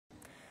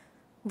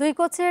দুই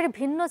কোচের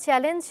ভিন্ন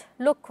চ্যালেঞ্জ,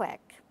 লক্ষ্য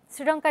এক।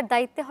 শ্রীলঙ্কার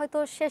দায়িত্বে হয়তো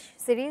শেষ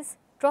সিরিজ,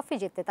 ট্রফি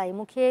জিততে তাই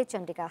মুখিয়ে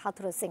চন্ডিকা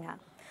হাথুরুসিংহা।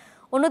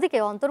 অন্যদিকে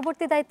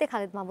অন্তর্বর্তী দায়িত্বে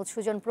খালিদ মাহমুদ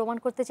সুজন প্রমাণ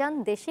করতে চান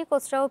দেশি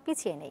কোচরাও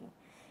পিছিয়ে নেই।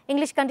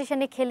 ইংলিশ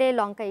কন্ডিশনে খেলে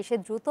লঙ্কা এসে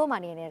দ্রুত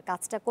মানিয়ে নেওয়ার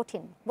কাজটা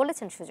কঠিন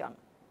বলেছেন সুজন।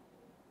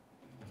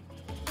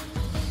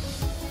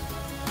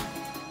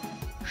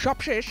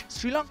 সবশেষ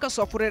শ্রীলঙ্কা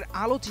সফরের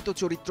আলোচিত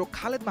চরিত্র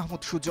খালিদ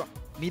মাহমুদ সুজন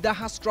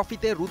নিদাহাস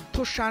ট্রফিতে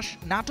রুদ্ধশ্বাস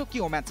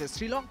নাটকীয় ম্যাচে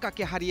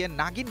শ্রীলঙ্কাকে হারিয়ে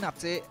নাগিন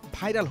নাচে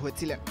ভাইরাল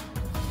হয়েছিলেন।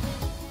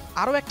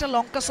 আরও একটা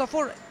লঙ্কা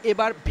সফর,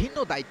 এবার ভিন্ন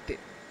দায়িত্বে।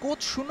 কোচ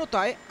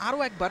শূন্যতায় আরও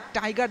একবার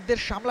টাইগারদের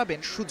সামলাবেন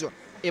সুজন।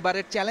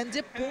 এবারের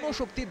চ্যালেঞ্জে পূর্ণ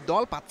শক্তির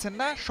দল পাচ্ছেন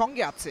না,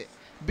 সঙ্গে আছে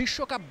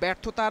বিশ্বকাপ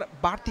ব্যর্থতার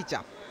বাড়তি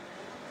চাপ।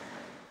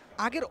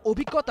 আগের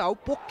অভিজ্ঞতাও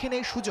পক্ষে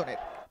নেই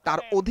সুজনের। তার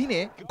অধীনে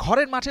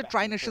ঘরের মাঠে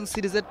ট্রাই নেশন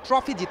সিরিজের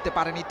ট্রফি জিততে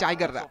পারেনি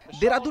টাইগাররা।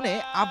 দেরাদুনে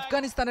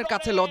আফগানিস্তানের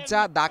কাছে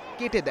লজ্জা দাগ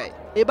কেটে দেয়।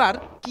 এবার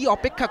কি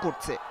অপেক্ষা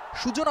করছে?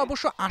 সুজন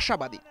অবশ্য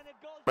আশাবাদী।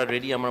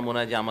 রেডি, আমার মনে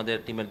হয় যে আমাদের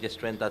টিমের যে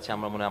স্ট্রেংথ আছে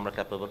আমরা মনে হয় আমরা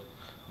ক্যাপেবল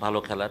ভালো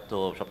খেলার। তো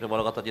সবচেয়ে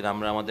বড় কথা যদি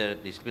আমরা আমাদের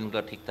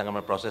ডিসিপ্লিনগুলো ঠিক থাকে,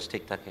 আমরা প্রসেস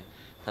ঠিক থাকে,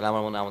 তাহলে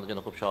আমার মনে হয় আমাদের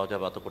জন্য খুব সহজ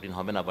হবে, অত কঠিন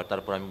হবে না। বাট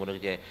তারপর আমি মনে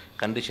করি যে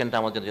কন্ডিশনটা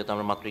আমাদের জন্য, যেহেতু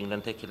আমরা মাত্র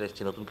ইংল্যান্ড থেকে খেলে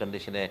এসেছি নতুন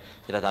কন্ডিশনে,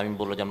 যেটা আমি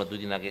বলবো যে আমরা 2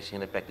 দিন আগে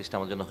সেখানে প্র্যাকটিসটা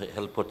আমার জন্য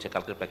হেল্প করছে।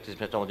 কালকের প্র্যাকটিস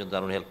ম্যাচটা আমার জন্য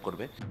দারুণ হেল্প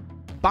করবে।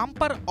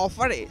 বাম্পার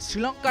অফারে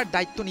শ্রীলঙ্কার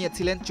দায়িত্ব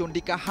নিয়েছিলেন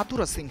চন্ডিকা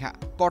হাথুরুসিংহা।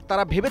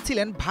 কর্তারা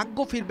ভেবেছিলেন ভাগ্য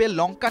ফিরবে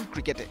লঙ্কান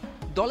ক্রিকেটে।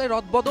 দলের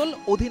রদবদল,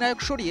 অধিনায়ক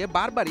সরিয়ে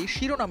বারবারই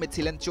শিরোনামে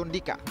ছিলেন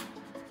চন্ডিকা।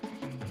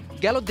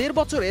 গেল 1.5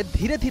 বছরে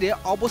ধীরে ধীরে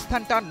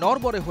অবস্থানটা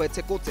নড়বড়ে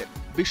হয়েছে কোচের।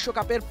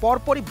 বিশ্বকাপের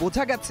পরপরই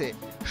বোঝা গেছে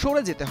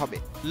সরে যেতে হবে।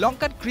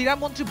 লঙ্কান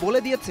ক্রীড়ামন্ত্রী বলে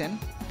দিয়েছেন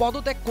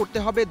পদত্যাগ করতে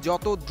হবে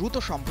যত দ্রুত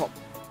সম্ভব।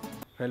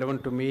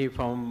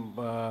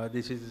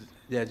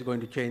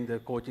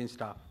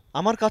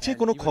 আমার কাছে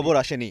কোনো খবর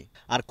আসেনি,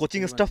 আর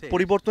কোচিং স্টাফ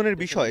পরিবর্তনের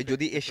বিষয়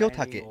যদি এসেও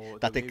থাকে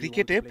তাতে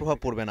ক্রিকেটে প্রভাব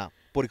পড়বে না।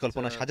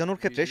 পরিকল্পনা সাজানোর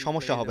ক্ষেত্রে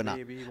সমস্যা হবে না।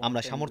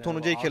 আমরা সামর্থ্য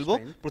অনুযায়ী খেলব,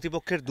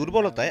 প্রতিপক্ষের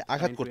দুর্বলতায়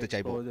আঘাত করতে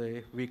চাইব।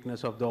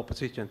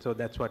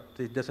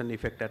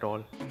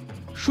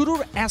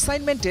 শুরুর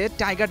অ্যাসাইনমেন্টে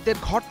টাইগারদের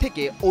ঘর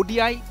থেকে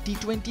ওডিআই,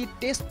 টি20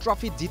 টেস্ট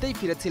ট্রফি জিতেই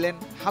ফিরেছিলেন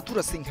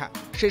হাথুরুসিংহা।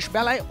 শেষ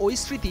বেলায় ওই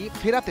স্মৃতি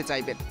ফেরাতে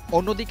চাইবেন।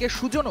 অন্যদিকে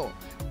সুজনও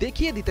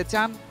দেখিয়ে দিতে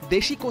চান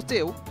দেশি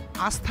কোচেও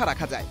আস্থা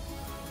রাখা যায়।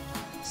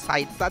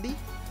 সাইদ সাদি,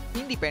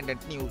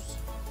 ইন্ডিপেন্ডেন্ট নিউজ।